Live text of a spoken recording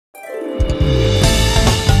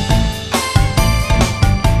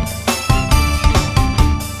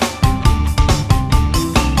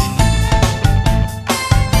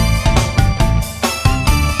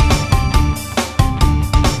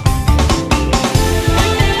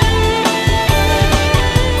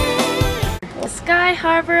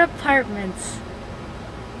Harbor Apartments.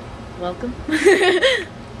 Welcome.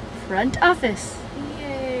 Front office.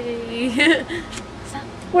 Yay.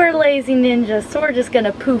 We're lazy ninjas, so we're just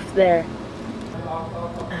gonna poof there.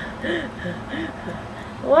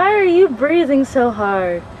 Why are you breathing so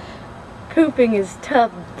hard? Pooping is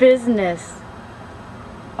tough business.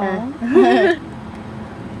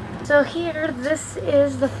 So here, this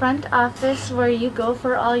is the front office where you go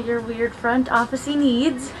for all your weird front office-y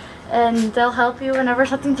needs, and they'll help you whenever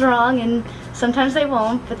something's wrong, and sometimes they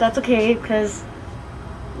won't, but that's okay, because,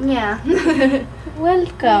 yeah.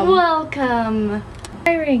 Welcome. Welcome.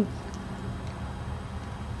 Hiring.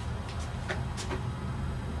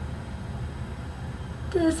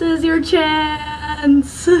 This is your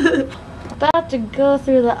chance. About to go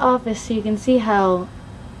through the office so you can see how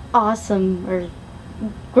awesome or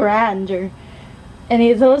grand or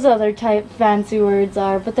any of those other type fancy words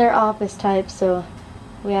are, but they're office type, so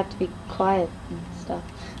we have to be quiet and stuff.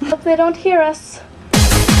 Hope they don't hear us.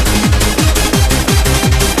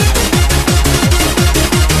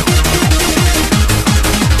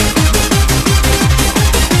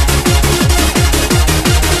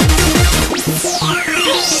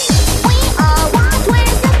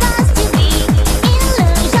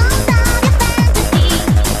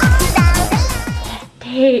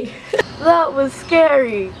 Hey, that was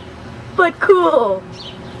scary, but cool.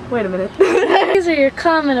 Wait a minute. These are your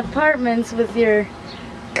common apartments with your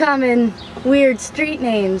common weird street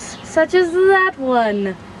names, such as that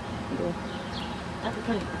one. Stop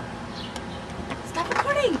recording. Stop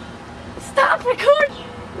recording! Stop recording!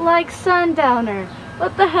 Like Sundowner.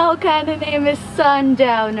 What the hell kind of name is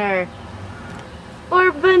Sundowner?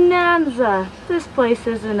 Or Bonanza. This place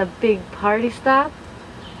isn't a big party stop.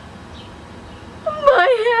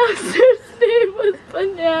 My hamster's name was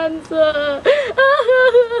Bonanza.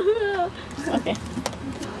 Okay.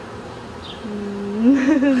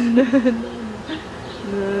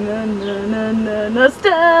 No,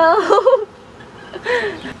 stop.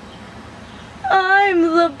 I'm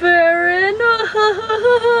the Baron.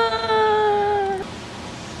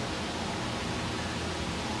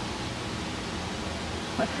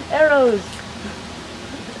 Arrows.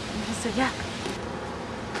 So yeah.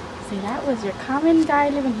 See, that was your common guy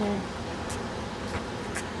living here.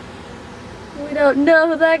 We don't know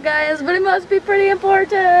who that guy is, but he must be pretty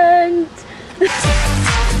important.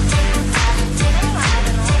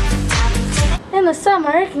 In the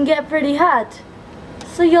summer, it can get pretty hot,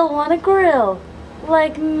 so you'll want to grill.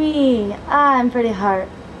 Like me, I'm pretty hot,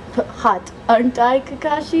 aren't I,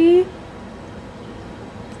 Kakashi?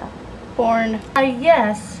 Born.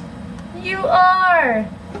 Yes, you are.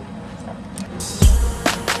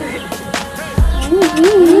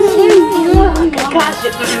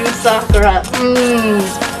 Kakashi, Sakura.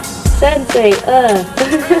 Sensei,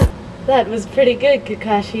 That was pretty good,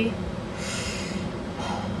 Kakashi.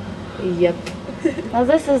 Yep. Now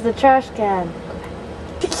this is the trash can.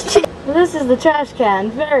 This is the trash can.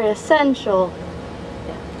 Very essential.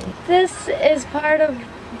 This is part of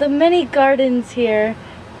the mini gardens here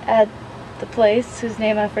at the place, whose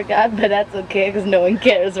name I forgot, but that's okay because no one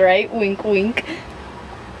cares, right? Wink, wink.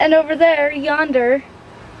 And over there, yonder,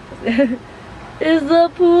 is the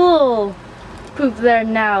pool. Poop there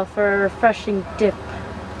now for a refreshing dip.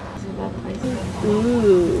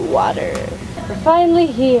 Ooh, water. We're finally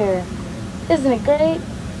here. Isn't it great?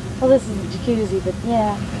 Well, this is the jacuzzi, but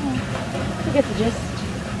yeah, you get the gist.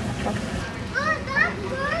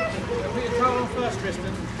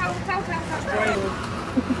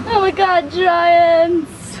 Oh my god,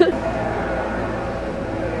 giants!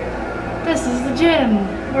 This is the gym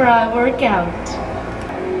where I work out.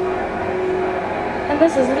 And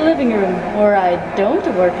this is the living room where I don't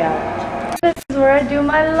work out. This is where I do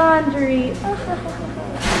my laundry.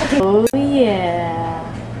 Oh yeah.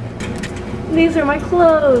 These are my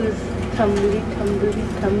clothes. Tumbly, tumbly,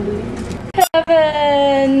 tumbly.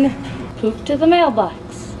 Heaven! Poop to the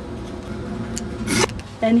mailbox.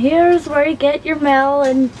 And here's where you get your mail,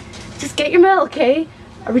 and just get your mail, okay?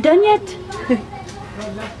 Are we done yet?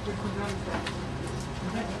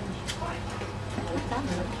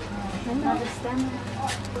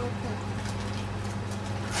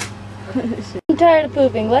 I'm tired of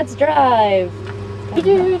pooping. Let's drive. What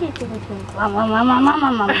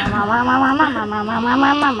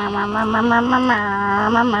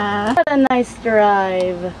a nice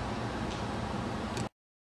drive.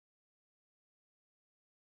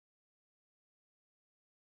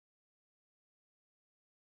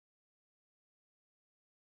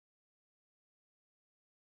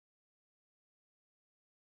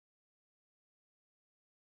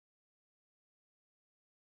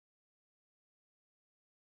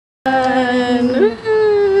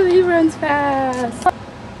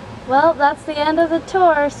 Well, that's the end of the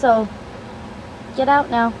tour, so get out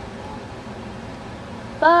now.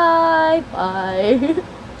 Bye. Bye.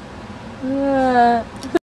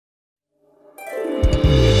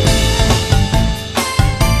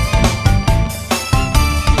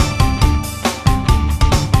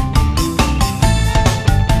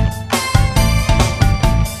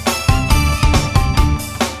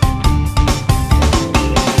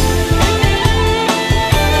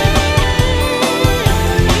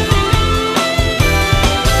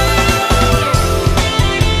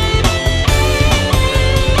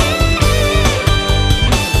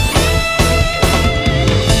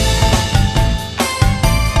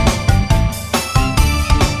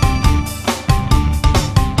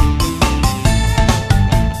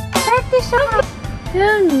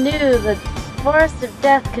 Who knew the forest of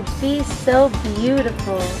death could be so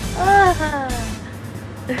beautiful? Ah.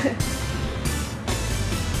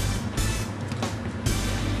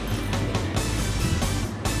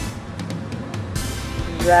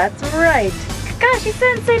 That's right.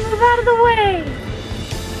 Kakashi-sensei, move out of the way!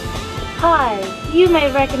 Hi, you may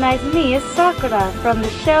recognize me as Sakura from the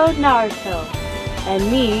show Naruto. And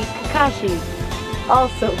me, Kakashi,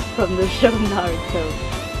 also from the show Naruto.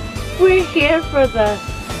 We're here for the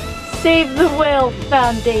Save the Whale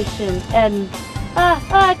Foundation and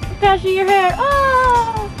Kakashi, your hair,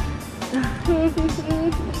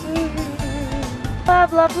 blah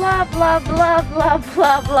blah blah blah blah blah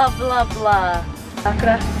blah blah blah blah.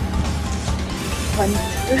 Sakura, punch.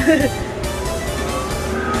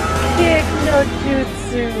 Kick no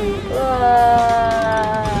jutsu.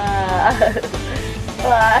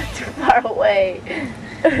 Too far away.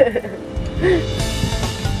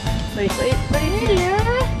 Wait.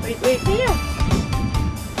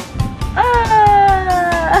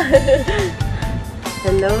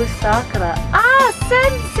 Hello, Sakura.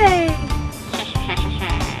 Sensei!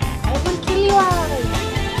 I will kill you all.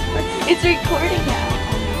 It's recording now.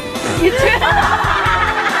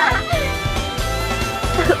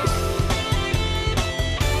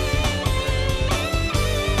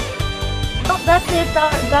 Oh, that's it.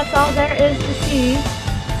 That's all there is to see.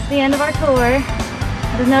 It's the end of our tour.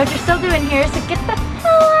 I don't know what you're still doing here, so get the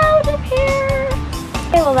hell out of here!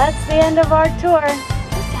 Okay, well that's the end of our tour.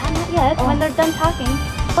 Not yet, when they're done talking.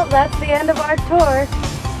 Well, that's the end of our tour.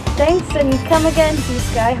 Thanks, and come again to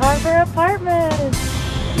Sky Harbor Apartment!